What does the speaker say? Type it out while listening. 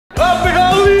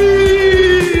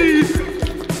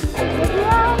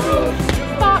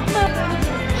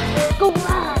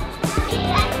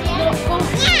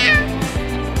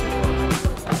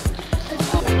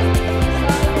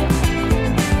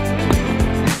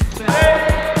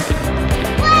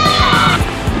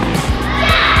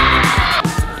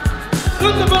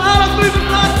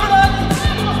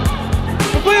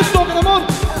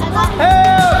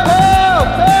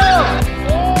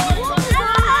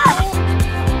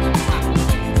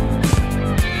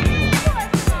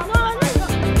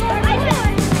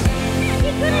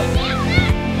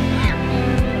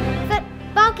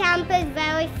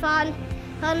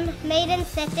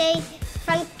City.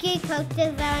 Thank you,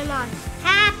 coaches, very much.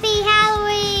 Happy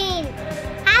Halloween!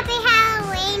 Happy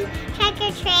Halloween! Trick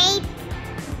or treat!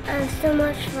 So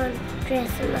much fun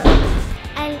dressing up.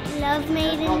 I love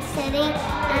Maiden City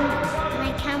and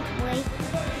I can't wait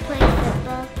to play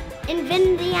football.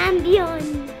 InVENANDY and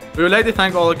beyond. We would like to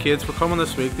thank all the kids for coming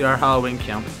this week to our Halloween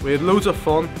camp. We had loads of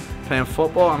fun playing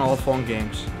football and all the fun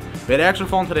games. We had extra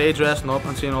fun today dressing up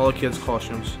and seeing all the kids'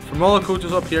 costumes. From all the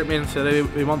coaches up here at Maiden City,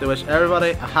 we want to wish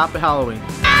everybody a happy Halloween.